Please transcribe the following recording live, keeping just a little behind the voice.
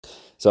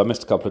So I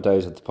missed a couple of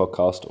days of the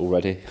podcast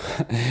already.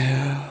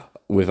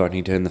 We've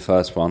only doing the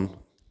first one.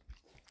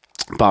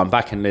 But I'm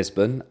back in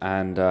Lisbon,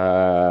 and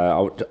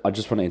I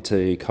just wanted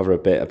to cover a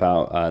bit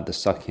about the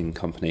sucking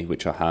company,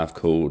 which I have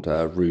called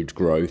Rude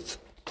Growth.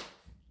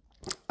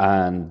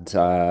 And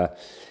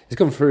it's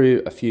gone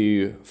through a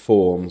few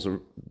forms.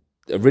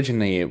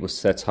 Originally, it was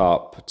set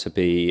up to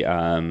be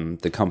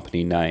the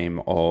company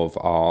name of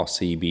our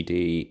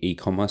CBD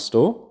e-commerce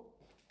store.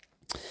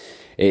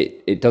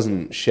 It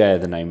doesn't share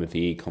the name of the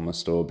e-commerce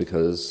store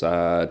because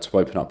to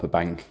open up a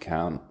bank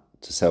account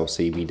to sell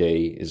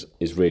CBD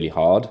is really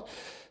hard.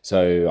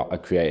 So I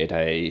created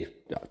a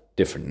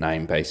different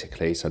name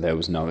basically, so there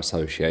was no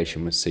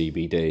association with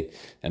CBD,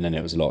 and then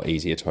it was a lot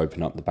easier to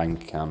open up the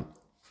bank account.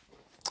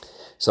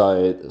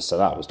 So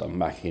that was done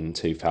back in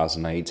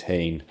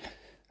 2018,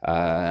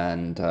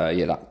 and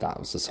that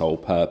was the sole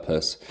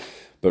purpose.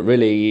 But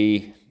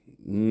really,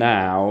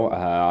 now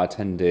I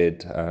attended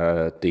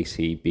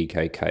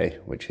DCBKK,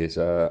 which is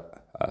a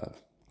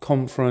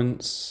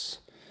conference,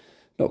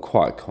 not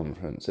quite a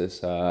conference.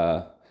 It's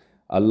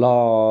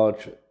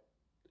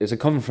It's a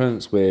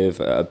conference with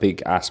a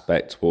big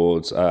aspect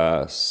towards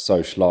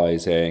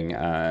socialising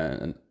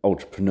and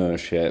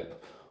entrepreneurship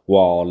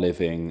while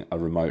living a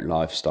remote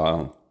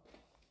lifestyle.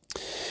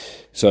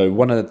 So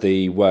one of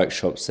the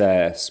workshops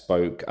there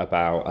spoke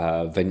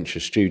about venture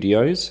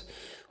studios,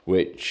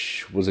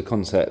 which was a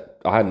concept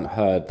I hadn't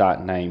heard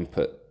that name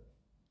put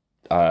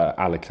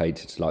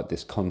allocated to like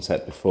this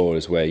concept before.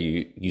 Is where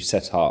you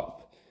set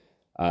up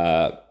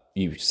and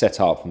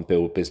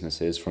build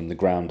businesses from the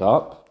ground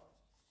up,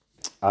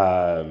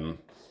 and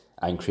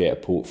create a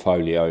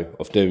portfolio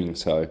of doing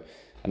so.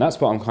 And that's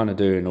what I'm kind of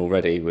doing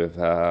already. We've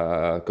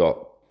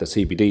got the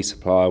CBD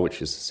supplier,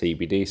 which is the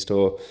CBD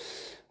store.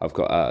 I've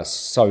got a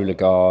Solar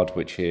Guard,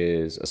 which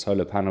is a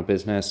solar panel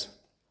business.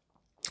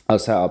 I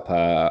set up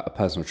a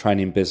personal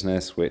training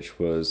business, which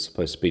was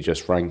supposed to be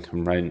just rank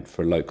and rent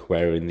for a local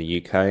area in the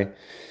UK.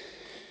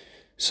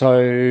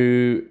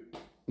 So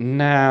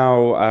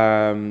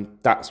now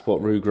that's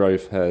what Rude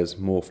Growth has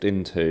morphed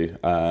into.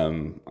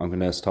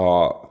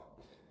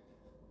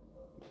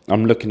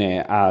 I'm looking at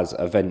it as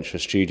a venture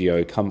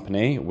studio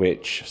company,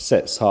 which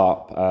sets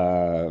up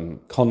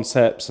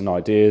concepts and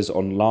ideas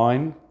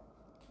online.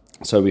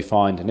 So we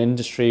find an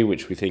industry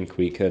which we think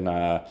we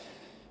can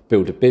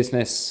build a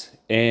business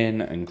in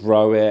and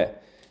grow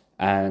it,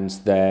 and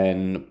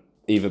then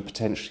either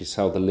potentially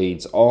sell the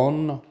leads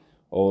on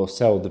or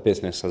sell the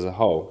business as a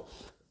whole.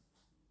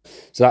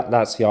 So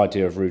that's the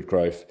idea of Rude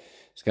Growth.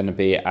 It's going to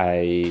be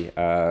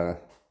a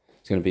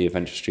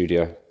venture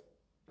studio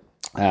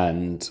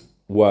and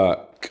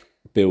work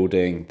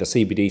building the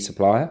CBD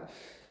supplier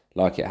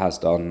like it has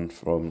done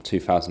from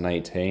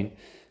 2018,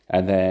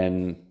 and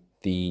then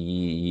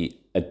the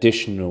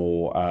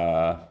additional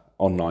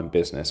online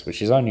business,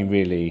 which is only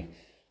really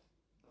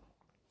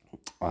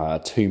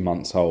 2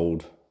 months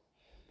old,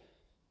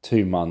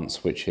 2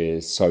 months, which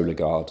is Solar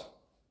Guard,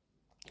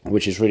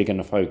 which is really going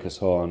to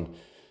focus on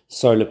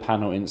solar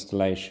panel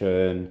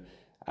installation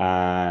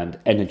and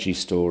energy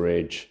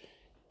storage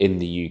in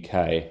the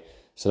UK.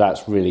 So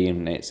that's really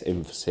in its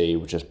infancy.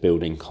 We're just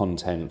building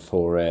content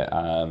for it,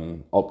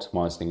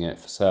 optimizing it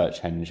for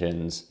search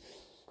engines,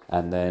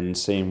 and then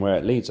seeing where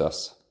it leads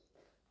us.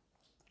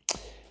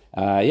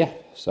 So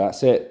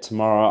that's it.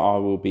 Tomorrow I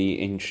will be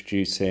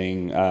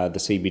introducing the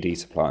CBD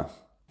supplier.